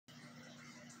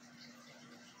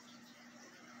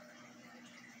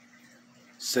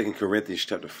2 Corinthians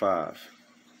chapter 5,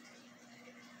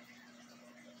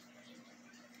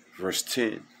 verse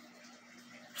 10.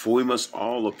 For we must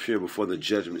all appear before the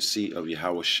judgment seat of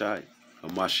Yahweh Shai,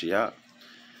 Hamashiach,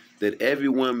 that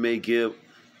everyone may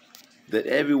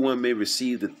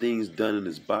receive the things done in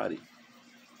his body,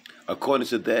 according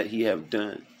to that he have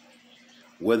done,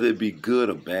 whether it be good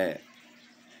or bad.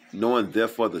 Knowing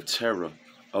therefore the terror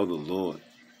of the Lord,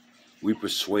 we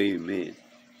persuade men.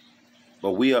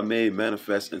 But we are made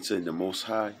manifest unto the Most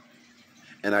High,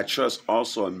 and I trust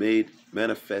also are made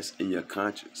manifest in your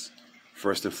conscience.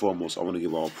 First and foremost, I want to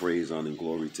give all praise, honor, and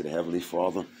glory to the Heavenly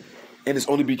Father and His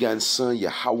only begotten Son,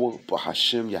 Yahweh,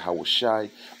 Bahashim, Yahweh Shai,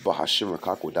 Bahashim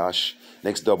Rakakwadash.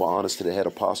 Next, double honors to the head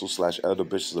apostles / elder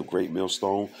bishops of Great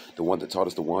Millstone, the one that taught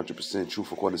us the 100%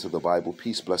 truth according to the Bible.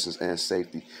 Peace, blessings, and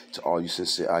safety to all you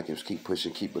sincere icons. Keep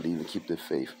pushing, keep believing, keep their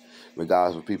faith.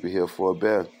 Regardless of people here for a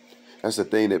bear. That's the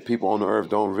thing that people on the earth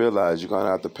don't realize. You're going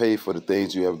to have to pay for the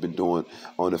things you have been doing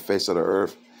on the face of the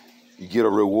earth. You get a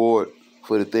reward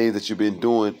for the things that you've been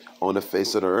doing on the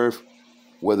face of the earth,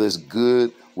 whether it's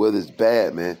good, whether it's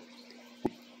bad, man.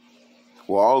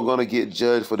 We're all going to get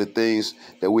judged for the things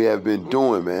that we have been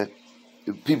doing, man.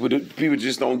 People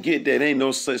just don't get that. Ain't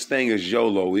no such thing as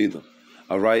YOLO either.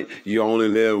 All right? You only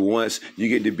live once. You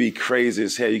get to be crazy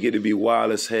as hell. You get to be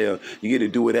wild as hell. You get to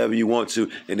do whatever you want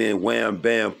to. And then wham,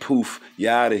 bam, poof,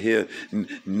 you're out of here.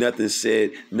 Nothing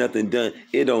said, nothing done.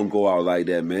 It don't go out like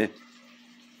that, man.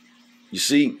 You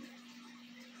see?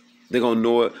 They're going to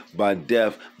know it by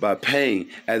death, by pain.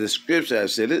 As the scripture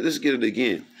has said, let's get it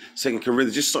again. 2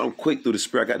 Corinthians, just something quick through the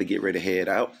spirit. I got to get ready to head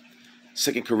out.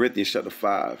 2 Corinthians chapter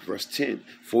 5, verse 10.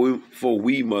 For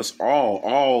we must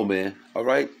all, man, all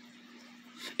right?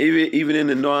 Even in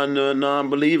the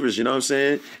non-believers, you know what I'm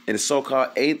saying? And the so-called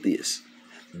atheists,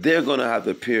 they're going to have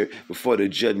to appear before the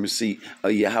judgment seat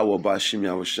of Yahweh Bashim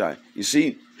Yahweh Shai. You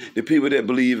see, the people that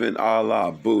believe in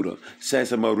Allah, Buddha,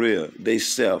 Santa Maria, they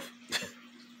self,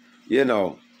 you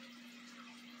know,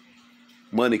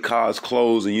 money, cars,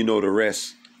 clothes, and you know the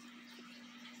rest.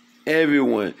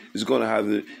 Everyone is going to have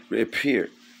to appear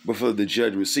before the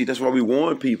judgment seat. That's why we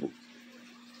warn people.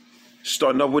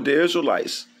 Starting off with the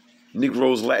Israelites,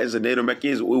 Negroes, Latins, and Native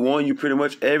Americans, we warn you pretty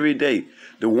much every day.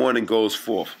 The warning goes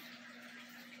forth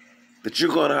that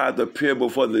you're going to have to appear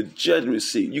before the judgment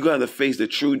seat. You're going to have to face the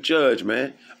true judge,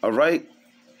 man. All right?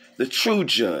 The true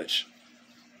judge.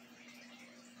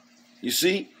 You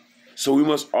see? So we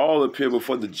must all appear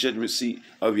before the judgment seat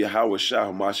of Yahweh Shai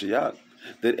HaMashiach,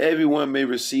 that everyone may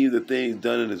receive the things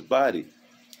done in his body,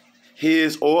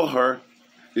 his or her.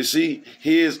 You see?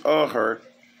 His or her,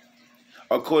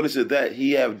 according to that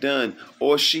he have done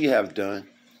or she have done,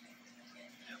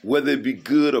 whether it be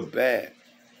good or bad.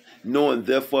 Knowing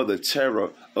therefore the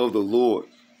terror of the Lord,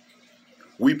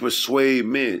 we persuade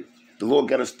men. The Lord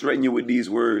got us threaten you with these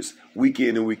words week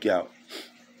in and week out.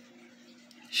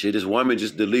 Shit, this woman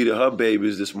just deleted her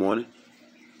babies this morning.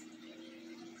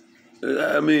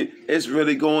 I mean, it's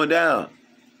really going down.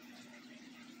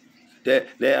 That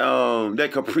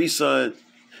Capri Sun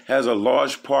has a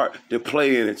large part to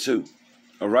play in it too.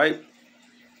 All right?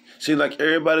 Seems like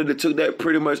everybody that took that,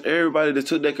 pretty much everybody that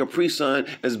took that Capri Sun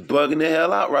is bugging the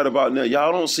hell out right about now.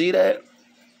 Y'all don't see that?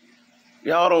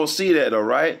 Y'all don't see that, all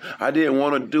right? I didn't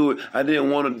want to do it. I didn't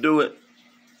want to do it.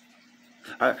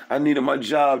 I needed my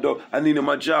job, though. I needed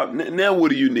my job. Now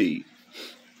what do you need?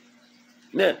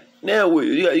 Now what?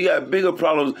 You got bigger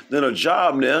problems than a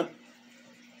job now.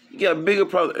 You got bigger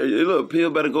problems. Hey, look,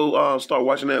 people better go start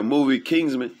watching that movie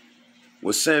Kingsman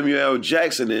with Samuel L.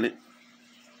 Jackson in it.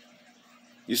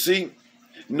 You see?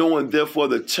 Knowing therefore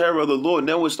the terror of the Lord.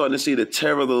 Now we're starting to see the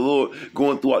terror of the Lord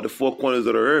going throughout the four corners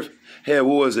of the earth. Hey,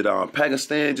 what was it?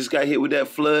 Pakistan just got hit with that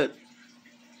flood.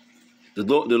 The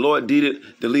Lord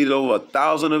deleted over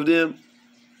 1,000 of them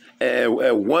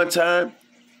at one time.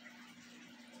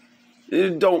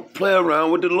 Don't play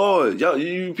around with the Lord. Y'all,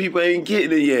 you people ain't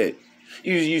getting it yet.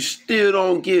 You still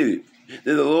don't get it.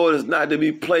 That the Lord is not to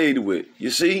be played with. You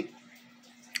see?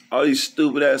 All these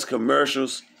stupid ass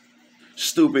commercials,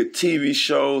 stupid TV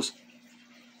shows.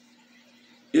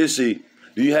 You see,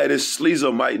 you had this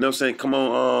Sleazomite, you know what I'm saying? Come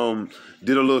on,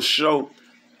 did a little show.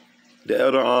 The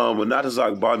elder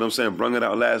Natazak bar, you know what I'm saying, brung it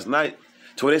out last night.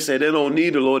 So they said they don't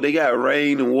need the Lord. They got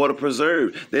rain and water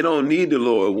preserved. They don't need the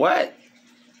Lord. What?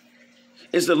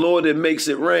 It's the Lord that makes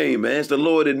it rain, man. It's the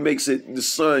Lord that makes it the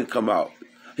sun come out.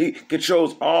 He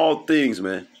controls all things,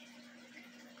 man.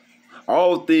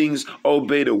 All things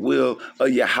obey the will of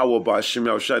Yahweh Bashim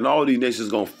Yahweh Shai. And all these nations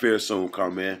going to fear soon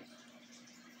come, man.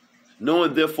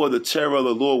 Knowing therefore the terror of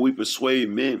the Lord, we persuade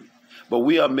men. But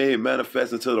we are made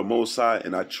manifest unto the Most High,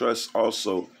 and I trust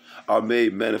also are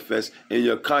made manifest in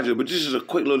your conscience. But this is a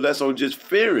quick little lesson on just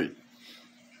fearing.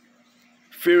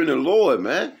 Fearing the Lord,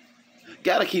 man.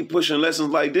 Gotta keep pushing lessons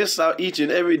like this out each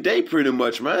and every day pretty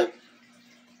much, man.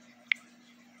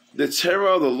 The terror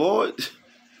of the Lord,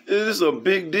 this is a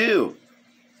big deal.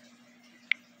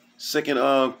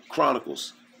 2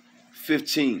 Chronicles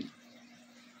 15.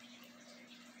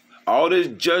 All this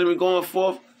judgment going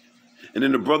forth. And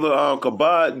then the brother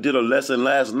Kabad did a lesson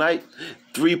last night.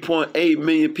 3.8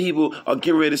 million people are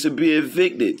getting ready to be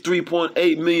evicted.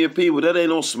 3.8 million people. That ain't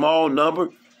no small number.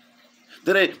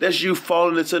 That's you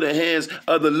falling into the hands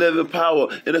of the living power.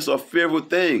 And it's a fearful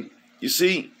thing. You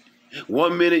see,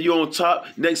 1 minute you're on top,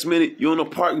 next minute you're on a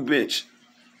park bench.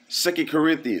 2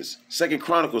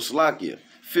 Chronicles,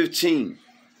 15.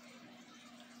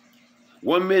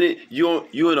 1 minute you're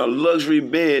in a luxury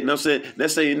bed. You know what I'm saying?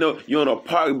 Let's say you're on a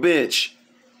park bench,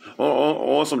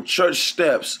 on some church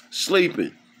steps,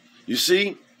 sleeping. You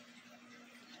see?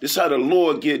 This is how the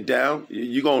Lord get down.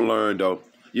 You're gonna learn though.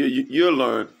 You'll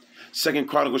learn. 2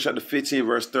 Chronicles chapter 15,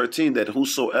 verse 13, that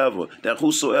whosoever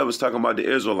is talking about the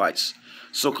Israelites,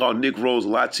 so-called Negroes,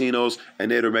 Latinos, and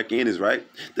Native Americans, right?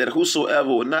 That whosoever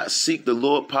will not seek the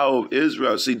Lord power of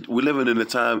Israel. See, we're living in a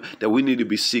time that we need to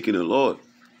be seeking the Lord.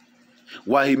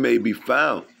 Why he may be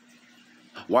found.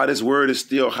 Why this word is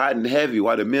still hot and heavy.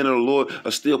 Why the men of the Lord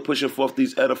are still pushing forth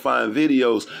these edifying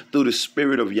videos through the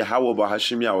spirit of Yahweh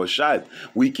Bahashim Yahushai,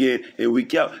 week in and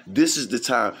week out. This is the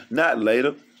time, not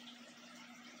later,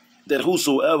 that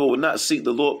whosoever will not seek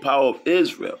the Lord power of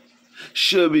Israel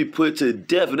should be put to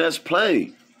death. And that's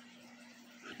plain.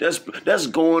 That's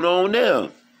going on now.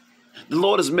 The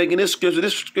Lord is making this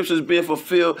scripture is being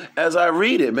fulfilled as I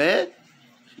read it, man.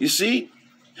 You see?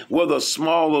 Whether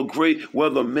small or great,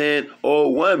 whether man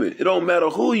or woman, it don't matter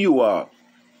who you are.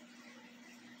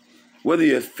 Whether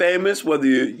you're famous, whether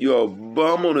you're a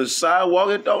bum on the sidewalk,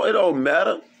 it don't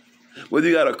matter. Whether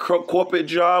you got a corporate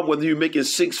job, whether you're making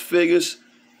 6 figures,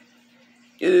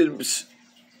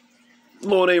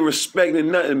 Lord ain't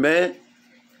respecting nothing, man.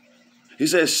 He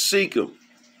says seek him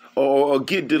or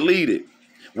get deleted,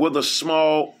 whether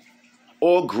small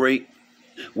or great,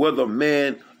 whether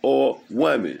man or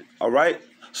woman. All right?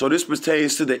 So this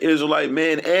pertains to the Israelite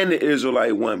man and the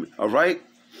Israelite woman. All right?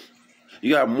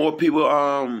 You got more people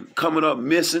coming up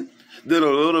missing than a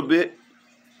little bit.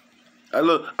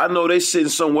 I know they sitting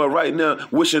somewhere right now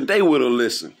wishing they would have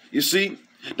listened. You see?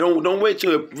 Don't wait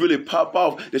till it really pop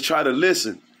off to try to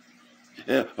listen.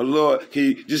 And Lord, can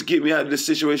you just get me out of this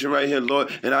situation right here,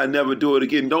 Lord, and I never do it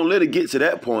again. Don't let it get to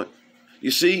that point.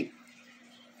 You see?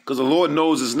 Because the Lord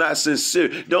knows it's not sincere.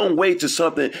 Don't wait till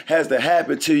something has to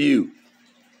happen to you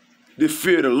to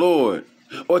fear the Lord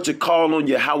or to call on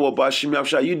Yahweh Bashim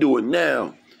Yahushua. You do it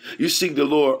now. You seek the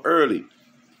Lord early.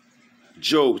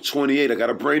 Job 28. I got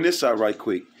to bring this out right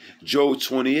quick. Job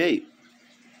 28.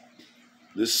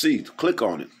 Let's see. Click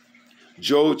on it.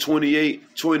 Job 28.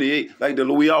 Like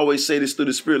we always say this through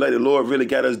the Spirit, like the Lord really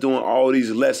got us doing all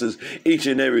these lessons each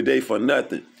and every day for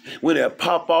nothing. When it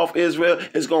pop off, Israel,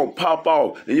 it's going to pop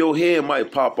off. And your head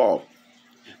might pop off.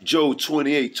 Job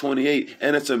 28.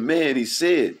 And it's a man, he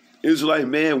said, Israelite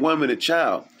man, woman, and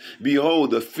child. Behold,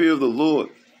 the fear of the Lord,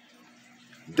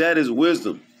 that is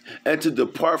wisdom. And to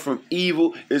depart from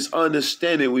evil is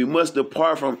understanding. We must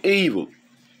depart from evil.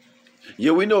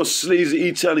 Yeah, we know Sleazy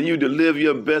E telling you to live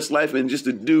your best life and just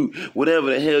to do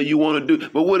whatever the hell you want to do.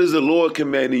 But what is the Lord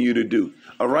commanding you to do?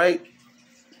 All right?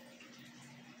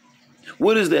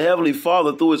 What is the Heavenly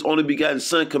Father through his only begotten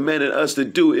Son commanding us to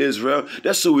do, Israel?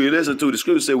 That's who we listen to. The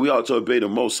scripture says we ought to obey the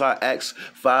Most High. Acts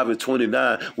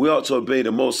 5:29. We ought to obey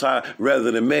the Most High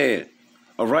rather than man.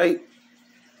 All right?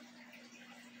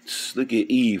 Look at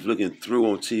Eve looking through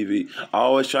on TV.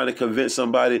 Always trying to convince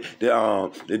somebody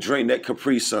to drink that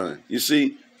Capri Sun. You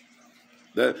see?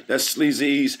 That's Sleazy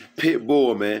Eve's pit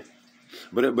bull, man.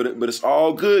 But it's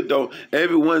all good, though.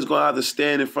 Everyone's going to have to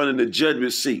stand in front of the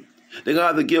judgment seat. They're going to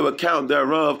have to give account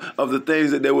thereof of the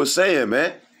things that they were saying,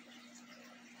 man.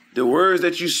 The words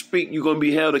that you speak, you're going to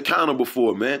be held accountable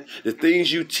for, man. The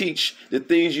things you teach, the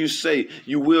things you say,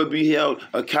 you will be held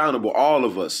accountable, all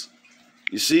of us.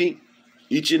 You see?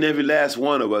 Each and every last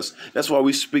one of us. That's why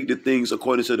we speak the things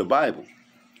according to the Bible,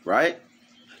 right?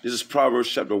 This is Proverbs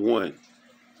chapter 1,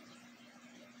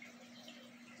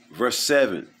 verse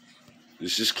 7.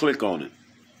 Let's just click on it.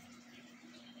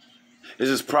 This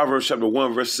is Proverbs chapter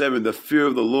 1, verse 7. The fear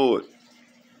of the Lord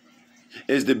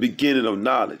is the beginning of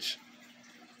knowledge.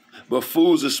 But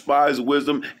fools despise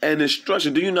wisdom and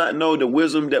instruction. Do you not know the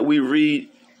wisdom that we read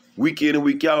week in and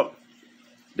week out?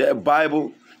 That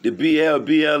Bible The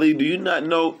BLBLE, do you not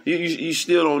know? You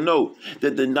still don't know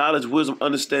that the knowledge, wisdom,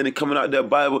 understanding coming out of that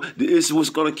Bible is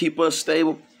what's going to keep us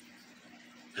stable?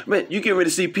 Man, you get ready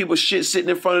to see people shit sitting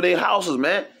in front of their houses,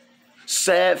 man.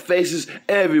 Sad faces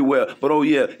everywhere. But oh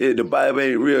yeah, the Bible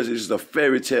ain't real. It's just a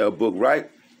fairy tale book, right?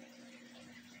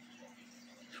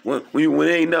 When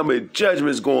ain't nothing but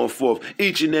judgments going forth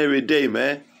each and every day,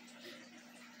 man.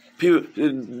 People,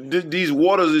 these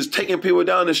waters is taking people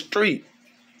down the street.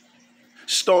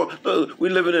 Storm. Look, we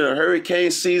living in a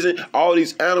hurricane season. All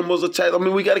these animals attack. I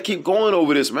mean, we got to keep going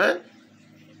over this, man.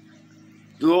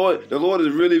 The Lord is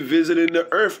really visiting the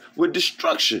earth with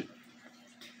destruction.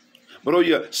 But oh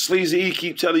yeah, Sleazy E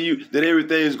keep telling you that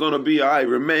everything's gonna be all right.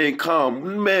 Remain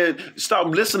calm, man. Stop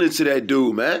listening to that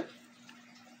dude, man.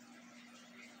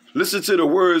 Listen to the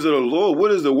words of the Lord.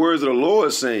 What is the words of the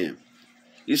Lord saying?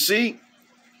 You see?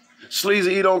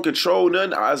 Sleazy E don't control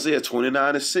nothing. Isaiah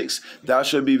 29:6. Thou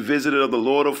shalt be visited of the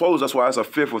Lord of hosts. That's why it's a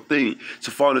fearful thing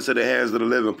to fall into the hands of the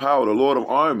living power. The Lord of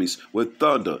armies with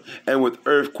thunder and with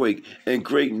earthquake and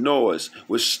great noise,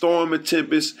 with storm and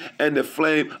tempest and the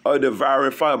flame of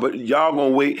devouring fire. But y'all gonna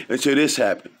wait until this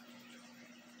happens.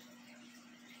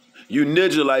 You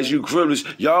ninja-lights, you gremlins,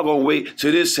 y'all gonna wait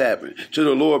till this happens, till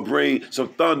the Lord bring some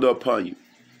thunder upon you.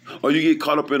 Or you get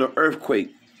caught up in an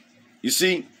earthquake. You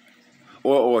see?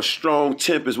 Or a strong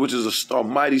tempest, which is a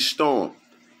mighty storm.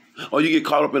 Or you get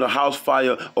caught up in a house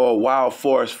fire or a wild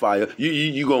forest fire.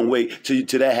 You gonna wait till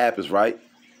that happens, right?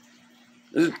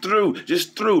 It's through,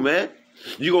 just through, man.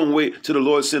 You gonna wait till the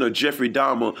Lord send a Jeffrey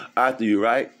Dahmer after you,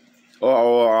 right?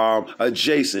 Or a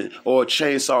Jason or a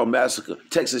Chainsaw Massacre,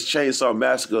 Texas Chainsaw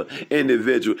Massacre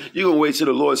individual. You gonna wait till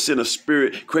the Lord send a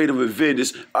spirit, creative and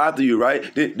vengeance after you,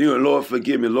 right? Then Lord,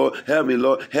 forgive me, Lord, help me,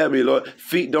 Lord, help me, Lord.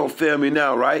 Feet don't fail me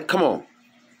now, right? Come on.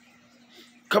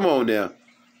 Come on now.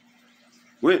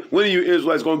 When are you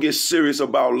Israelites going to get serious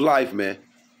about life, man?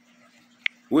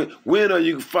 When are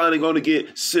you finally going to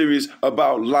get serious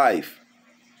about life?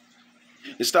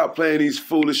 And stop playing these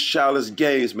foolish, childish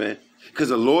games, man. Because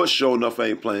the Lord sure enough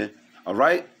ain't playing. All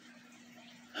right?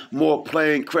 More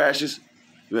plane crashes.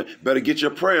 Better get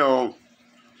your prayer on.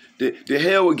 The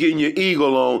hell with getting your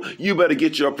eagle on. You better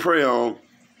get your prayer on.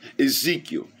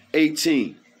 Ezekiel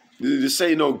 18. This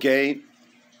ain't no game.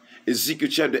 Ezekiel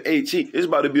chapter 18. It's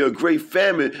about to be a great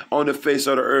famine on the face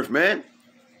of the earth, man.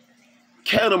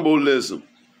 Cannibalism,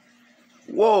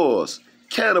 wars,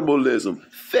 cannibalism,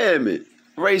 famine,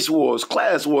 race wars,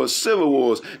 class wars, civil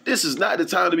wars. This is not the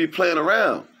time to be playing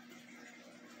around.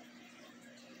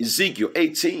 Ezekiel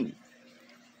 18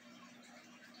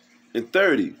 and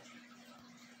 30.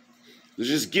 Let's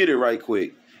just get it right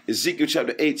quick. Ezekiel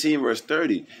chapter 18, verse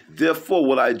 30. Therefore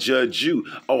will I judge you,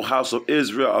 O house of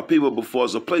Israel, a people before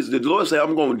us a place. The Lord said,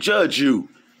 I'm going to judge you.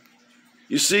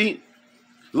 You see?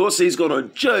 The Lord said he's going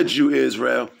to judge you,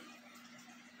 Israel.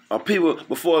 A people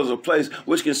before us a place,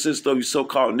 which consists of you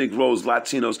so-called Negroes,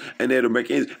 Latinos, and Native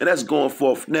Americans. And that's going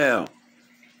forth now.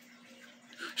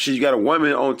 She got a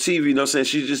woman on TV, you know what I'm saying?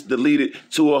 She just deleted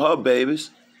 2 of her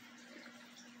babies.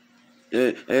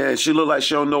 And she look like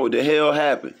she don't know what the hell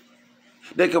happened.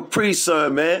 They Capri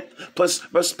Sun, man. Plus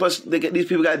these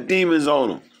people got demons on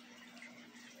them.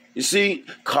 You see,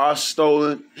 car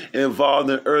stolen, involved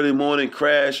in early morning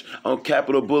crash on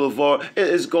Capitol Boulevard.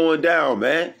 It's going down,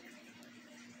 man.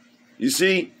 You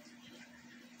see,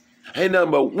 ain't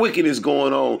nothing but wickedness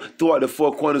going on throughout the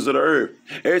 4 corners of the earth.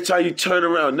 Every time you turn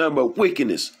around, nothing but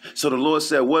wickedness. So the Lord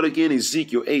said, what again?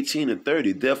 Ezekiel 18 and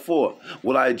 30. Therefore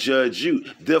will I judge you.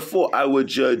 Therefore I will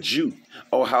judge you,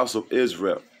 O house of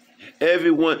Israel.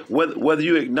 Everyone, whether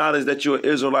you acknowledge that you're an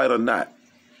Israelite or not,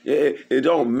 it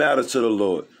don't matter to the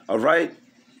Lord, all right?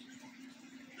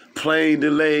 Plane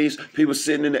delays, people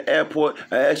sitting in the airport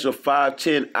an extra 5,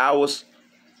 10 hours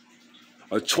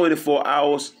or 24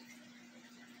 hours.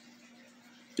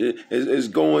 It's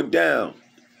going down.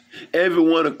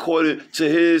 Everyone according to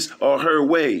his or her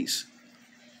ways.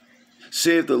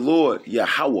 Saith the Lord,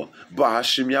 Yahweh,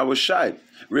 Bahashim Yahushai.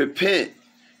 Repent,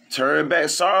 turn back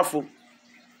sorrowful.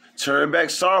 Turn back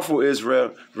sorrowful,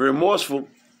 Israel, remorseful,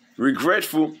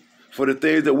 regretful for the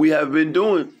things that we have been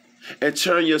doing, and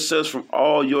turn yourselves from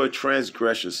all your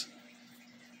transgressions.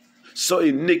 So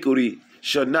iniquity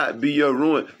shall not be your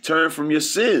ruin. Turn from your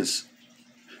sins.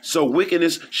 So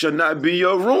wickedness shall not be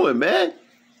your ruin, man.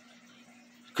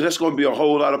 Because that's going to be a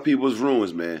whole lot of people's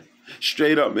ruins, man.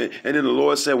 Straight up, man. And then the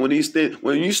Lord said, when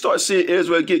you start seeing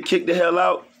Israel get kicked the hell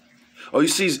out, or you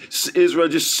see Israel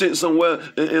just sitting somewhere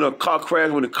in a car crash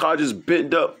when the car just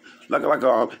bent up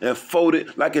and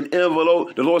folded like an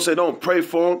envelope. The Lord said, don't pray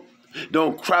for them.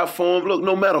 Don't cry for them. Look,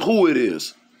 no matter who it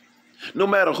is. No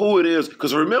matter who it is.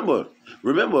 Because remember,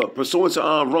 Remember, pursuant to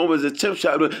Romans, the 10th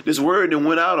chapter, this word done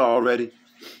went out already.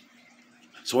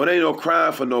 So it ain't no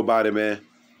crime for nobody, man.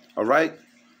 All right?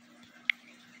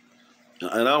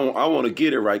 And I want to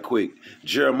get it right quick.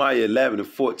 Jeremiah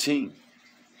 11:14.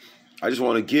 I just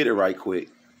want to get it right quick.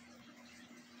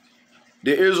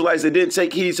 The Israelites that didn't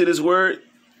take heed to this word,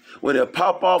 when it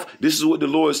pop off, this is what the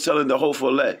Lord is telling the hopeful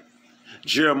elect.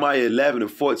 Jeremiah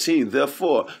 11:14.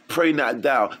 Therefore, pray not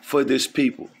thou for this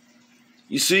people.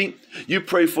 You see, you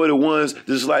pray for the ones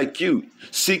that's like you.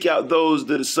 Seek out those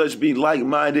that are such be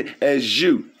like-minded as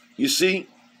you. You see?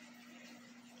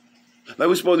 Like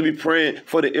we're supposed to be praying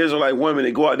for the Israelite women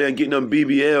that go out there and get them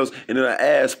BBLs and then her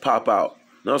ass pop out.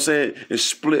 You know what I'm saying? It's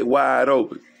split wide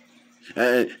open.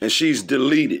 And she's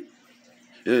deleted.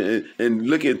 And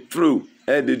looking through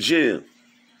at the gym.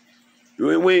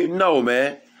 We ain't know,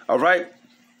 man. All right?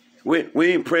 We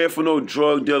ain't praying for no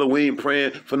drug dealer. We ain't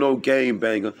praying for no game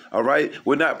banger. All right?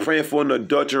 We're not praying for an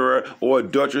adulterer or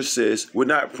adulteress. We're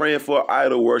not praying for an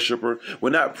idol worshiper.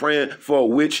 We're not praying for a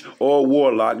witch or a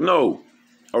warlock. No.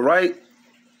 All right?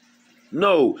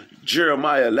 No.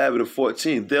 Jeremiah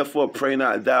 11:14. Therefore, pray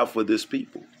not thou for this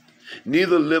people,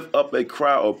 neither lift up a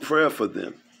cry or prayer for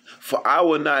them. For I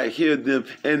will not hear them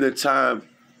in the time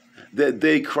that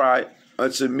they cry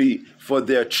unto me for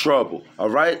their trouble. All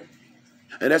right?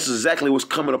 And that's exactly what's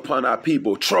coming upon our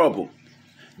people. Trouble.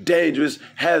 Dangerous,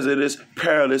 hazardous,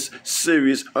 perilous,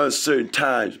 serious, uncertain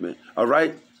times, man. All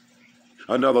right?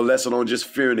 Another lesson on just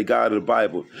fearing the God of the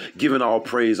Bible. Giving all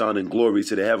praise, honor, and glory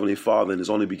to the Heavenly Father and His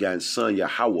only begotten Son,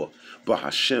 Yahweh,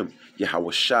 Bahashem,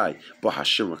 Yahweh Shai,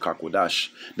 Bahashem Rakakwadash.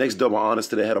 Next, double honors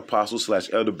to the head apostle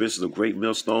 / elder bishop of Great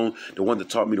Millstone, the one that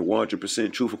taught me the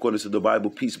 100% truth according to the Bible.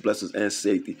 Peace, blessings, and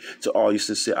safety to all you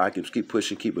sincere icons. Keep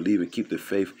pushing, keep believing, keep the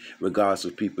faith, regardless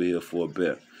of people here for a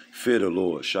bit. Fear the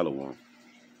Lord. Shalom.